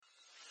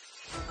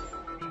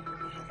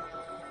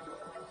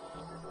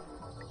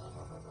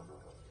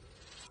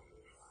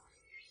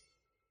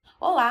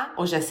Olá,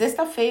 hoje é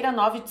sexta-feira,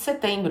 9 de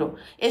setembro.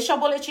 Este é o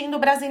Boletim do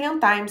Brazilian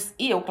Times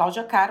e eu,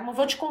 Cláudia Carmo,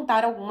 vou te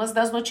contar algumas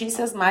das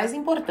notícias mais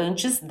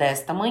importantes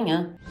desta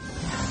manhã.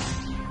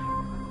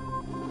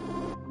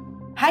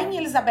 Rainha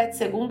Elizabeth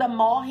II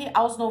morre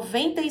aos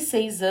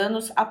 96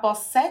 anos após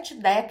 7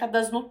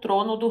 décadas no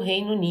trono do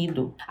Reino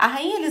Unido. A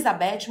Rainha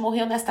Elizabeth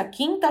morreu nesta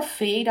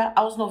quinta-feira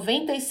aos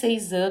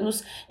 96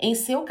 anos em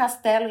seu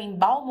castelo em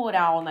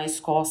Balmoral, na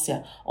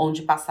Escócia,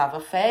 onde passava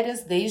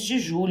férias desde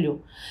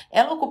julho.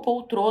 Ela ocupou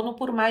o trono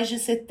por mais de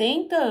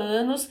 70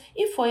 anos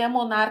e foi a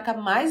monarca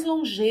mais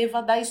longeva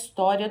da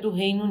história do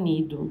Reino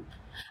Unido.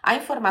 A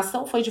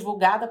informação foi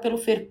divulgada pelo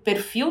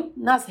perfil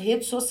nas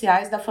redes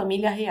sociais da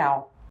família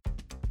real.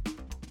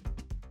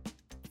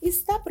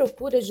 Está à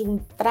procura de um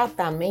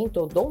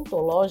tratamento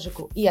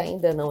odontológico e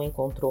ainda não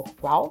encontrou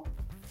qual?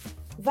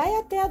 Vai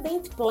até a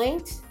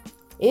Dentplant.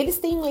 Eles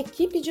têm uma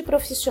equipe de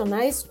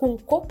profissionais com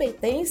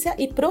competência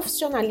e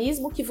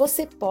profissionalismo que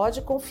você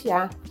pode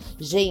confiar.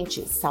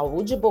 Gente,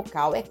 saúde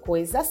bucal é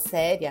coisa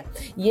séria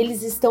e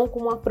eles estão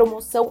com uma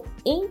promoção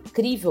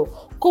incrível.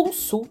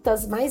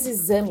 Consultas mais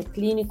exame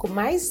clínico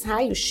mais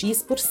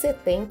raio-x por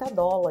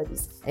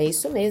 $70. É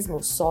isso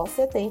mesmo, só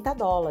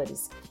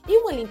 $70. E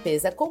uma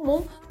limpeza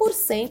comum por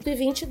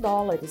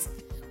 $120.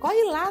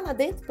 Corre lá na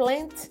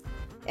Dentplant.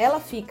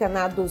 Ela fica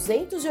na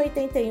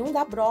 281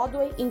 da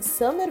Broadway, em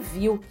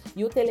Somerville,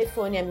 e o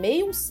telefone é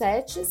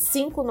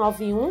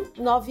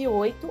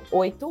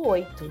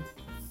 617-591-9888.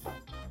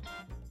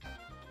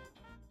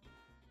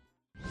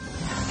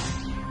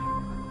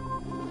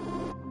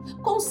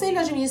 Conselho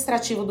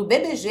Administrativo do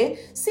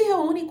BBG se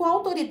reúne com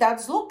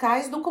autoridades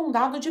locais do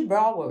Condado de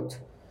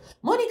Broward.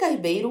 Mônica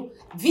Ribeiro,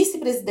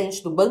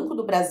 vice-presidente do Banco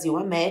do Brasil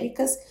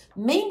Américas,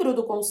 membro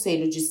do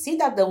Conselho de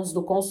Cidadãos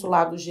do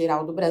Consulado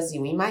Geral do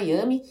Brasil em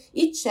Miami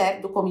e chair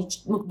do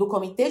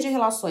Comitê de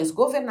Relações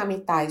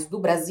Governamentais do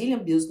Brazilian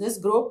Business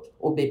Group,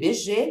 o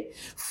BBG,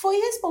 foi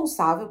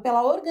responsável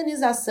pela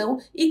organização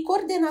e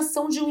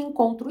coordenação de um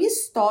encontro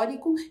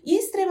histórico e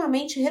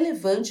extremamente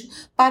relevante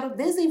para o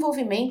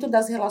desenvolvimento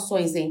das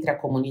relações entre a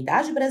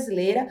comunidade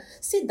brasileira,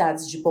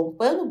 cidades de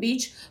Pompano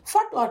Beach,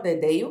 Fort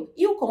Lauderdale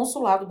e o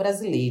Consulado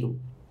Brasileiro.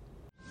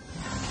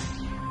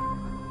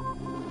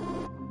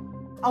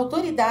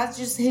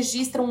 Autoridades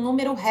registram um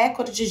número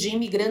recorde de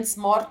imigrantes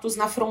mortos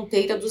na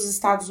fronteira dos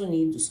Estados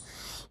Unidos.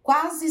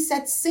 Quase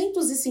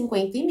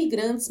 750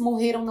 imigrantes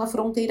morreram na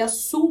fronteira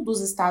sul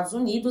dos Estados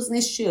Unidos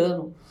neste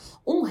ano,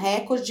 um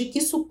recorde que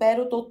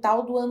supera o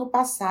total do ano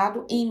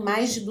passado em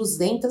mais de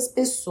 200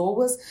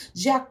 pessoas,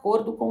 de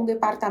acordo com o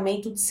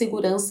Departamento de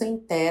Segurança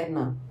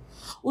Interna.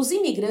 Os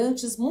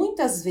imigrantes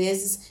muitas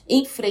vezes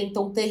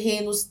enfrentam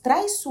terrenos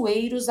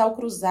traiçoeiros ao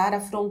cruzar a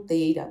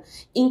fronteira,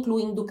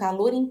 incluindo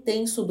calor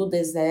intenso do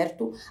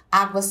deserto,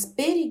 águas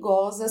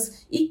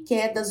perigosas e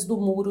quedas do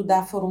muro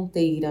da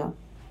fronteira.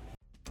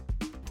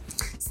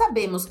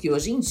 Sabemos que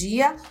hoje em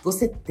dia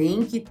você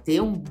tem que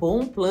ter um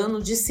bom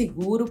plano de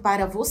seguro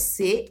para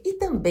você e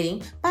também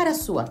para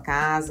sua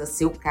casa,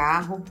 seu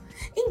carro.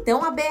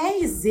 Então a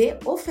BRZ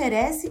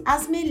oferece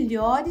as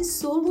melhores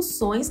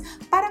soluções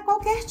para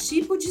qualquer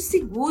tipo de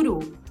seguro.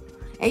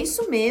 É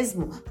isso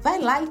mesmo, vai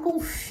lá e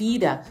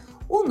confira.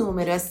 O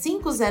número é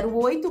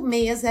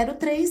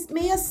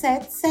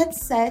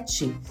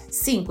 508-603-6777,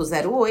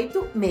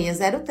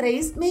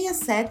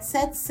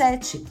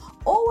 508-603-6777,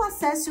 ou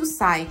acesse o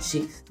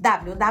site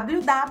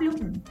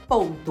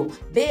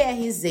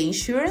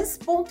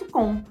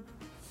www.brzinsurance.com.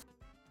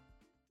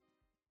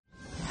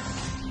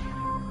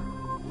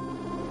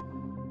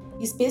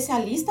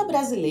 Especialista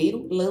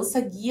brasileiro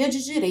lança guia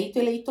de direito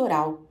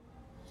eleitoral.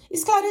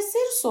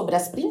 Esclarecer sobre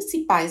as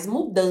principais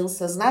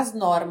mudanças nas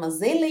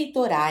normas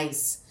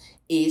eleitorais.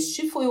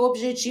 Este foi o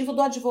objetivo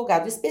do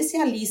advogado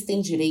especialista em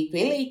direito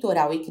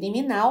eleitoral e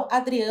criminal,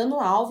 Adriano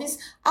Alves,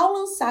 ao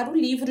lançar o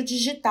livro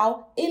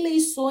digital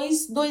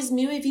Eleições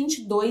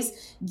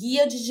 2022,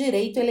 Guia de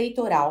Direito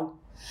Eleitoral.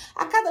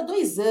 A cada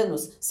 2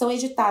 anos são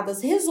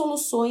editadas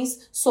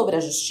resoluções sobre a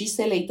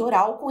justiça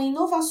eleitoral com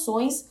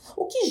inovações,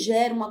 o que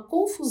gera uma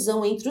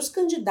confusão entre os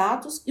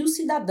candidatos e os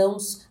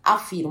cidadãos,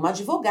 afirma o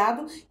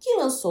advogado que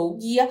lançou o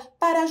guia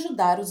para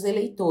ajudar os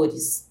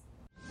eleitores.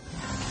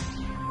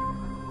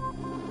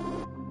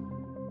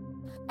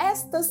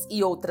 Estas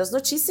e outras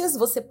notícias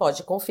você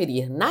pode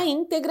conferir na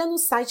íntegra no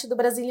site do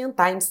Brazilian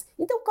Times.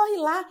 Então corre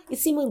lá e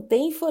se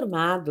mantém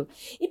informado.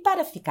 E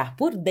para ficar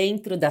por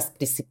dentro das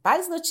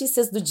principais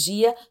notícias do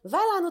dia,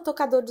 vai lá no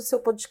tocador do seu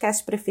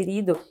podcast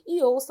preferido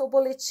e ouça o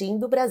boletim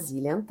do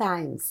Brazilian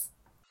Times.